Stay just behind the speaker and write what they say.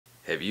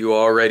Have you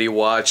already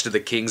watched The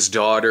King's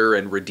Daughter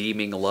and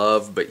Redeeming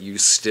Love, but you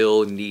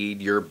still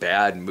need your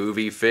bad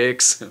movie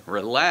fix?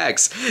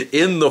 Relax.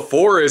 In the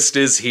Forest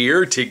is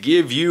here to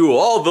give you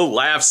all the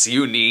laughs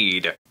you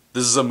need.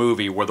 This is a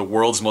movie where the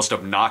world's most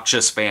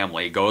obnoxious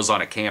family goes on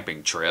a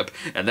camping trip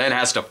and then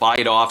has to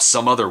fight off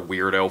some other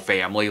weirdo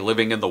family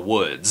living in the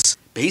woods.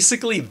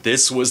 Basically,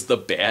 this was the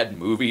bad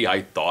movie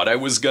I thought I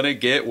was gonna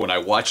get when I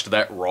watched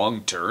that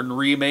Wrong Turn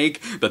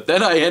remake, but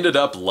then I ended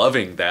up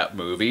loving that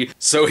movie.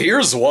 So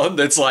here's one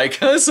that's like,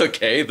 it's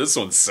okay, this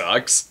one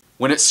sucks.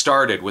 When it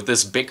started with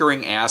this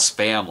bickering ass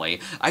family,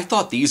 I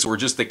thought these were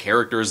just the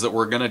characters that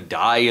were gonna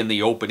die in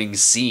the opening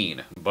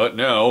scene. But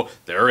no,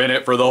 they're in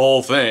it for the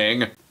whole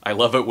thing. I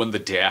love it when the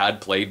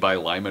dad, played by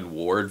Lyman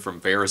Ward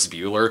from Ferris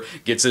Bueller,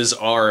 gets his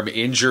arm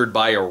injured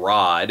by a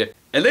rod.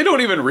 And they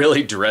don't even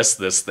really dress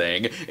this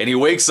thing, and he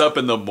wakes up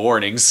in the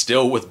morning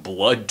still with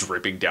blood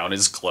dripping down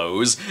his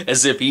clothes,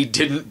 as if he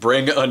didn't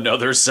bring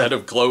another set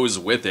of clothes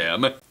with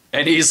him.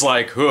 And he's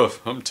like,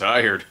 oof, I'm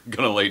tired,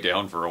 gonna lay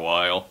down for a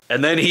while.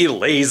 And then he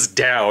lays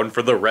down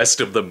for the rest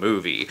of the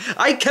movie.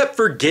 I kept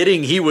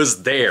forgetting he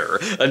was there,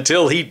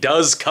 until he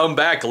does come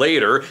back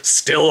later,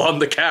 still on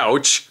the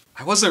couch.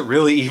 I wasn't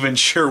really even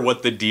sure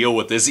what the deal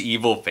with this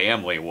evil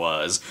family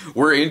was.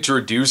 We're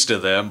introduced to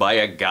them by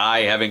a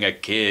guy having a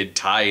kid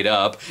tied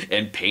up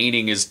and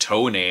painting his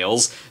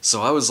toenails,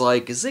 so I was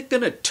like, is it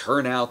gonna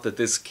turn out that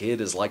this kid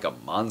is like a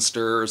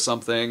monster or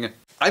something?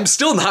 I'm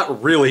still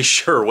not really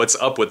sure what's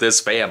up with this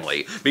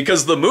family,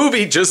 because the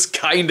movie just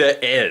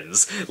kinda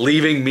ends,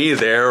 leaving me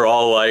there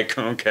all like,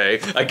 okay,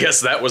 I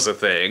guess that was a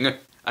thing.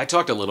 I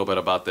talked a little bit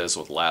about this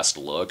with Last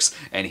Looks,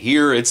 and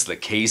here it's the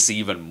case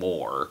even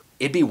more.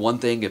 It'd be one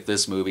thing if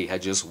this movie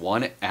had just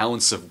 1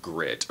 ounce of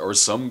grit or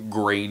some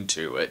grain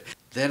to it.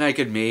 Then I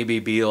could maybe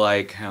be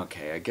like,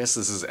 okay, I guess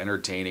this is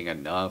entertaining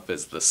enough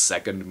as the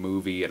second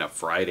movie in a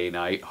Friday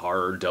night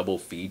horror double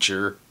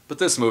feature. But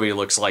this movie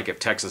looks like if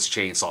Texas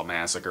Chainsaw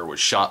Massacre was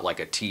shot like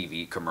a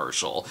TV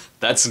commercial.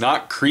 That's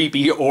not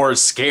creepy or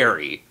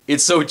scary.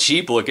 It's so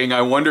cheap looking,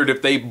 I wondered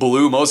if they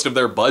blew most of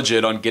their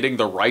budget on getting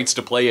the rights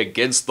to play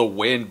Against the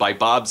Wind by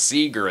Bob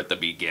Seger at the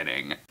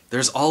beginning.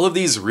 There's all of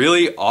these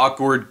really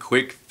awkward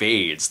quick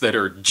fades that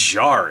are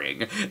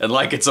jarring, and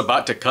like it's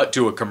about to cut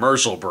to a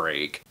commercial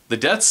break. The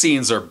death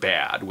scenes are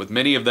bad, with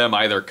many of them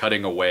either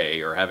cutting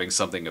away or having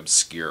something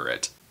obscure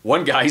it.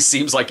 One guy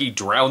seems like he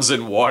drowns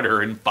in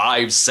water in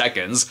 5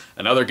 seconds,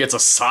 another gets a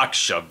sock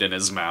shoved in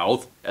his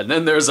mouth, and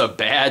then there's a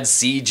bad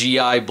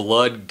CGI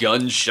blood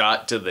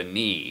gunshot to the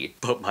knee.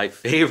 But my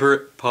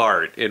favorite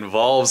part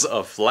involves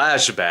a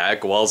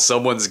flashback while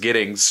someone's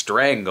getting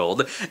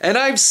strangled, and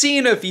I've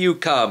seen a few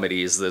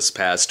comedies this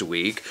past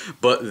week,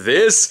 but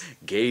this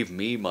gave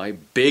me my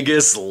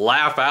biggest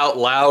laugh out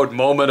loud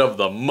moment of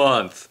the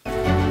month.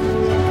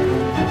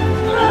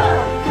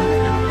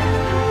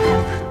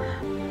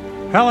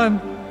 Helen,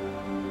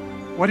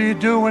 what do you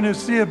do when you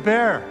see a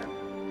bear?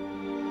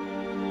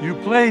 You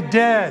play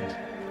dead.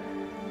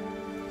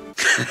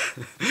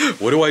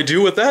 What do I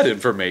do with that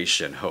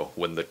information? Oh,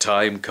 when the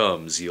time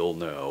comes, you'll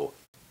know.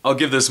 I'll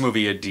give this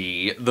movie a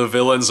D. The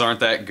villains aren't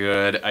that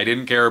good. I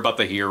didn't care about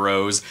the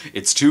heroes.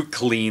 It's too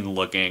clean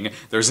looking.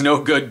 There's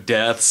no good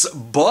deaths,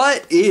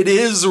 but it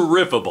is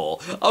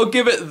riffable. I'll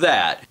give it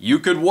that. You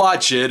could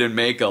watch it and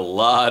make a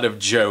lot of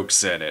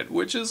jokes in it,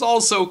 which is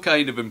also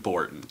kind of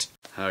important.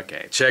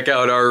 Okay, check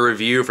out our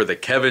review for the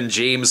Kevin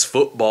James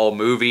football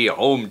movie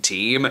Home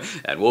Team,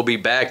 and we'll be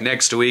back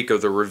next week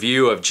with a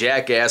review of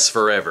Jackass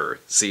Forever.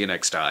 See you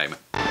next time.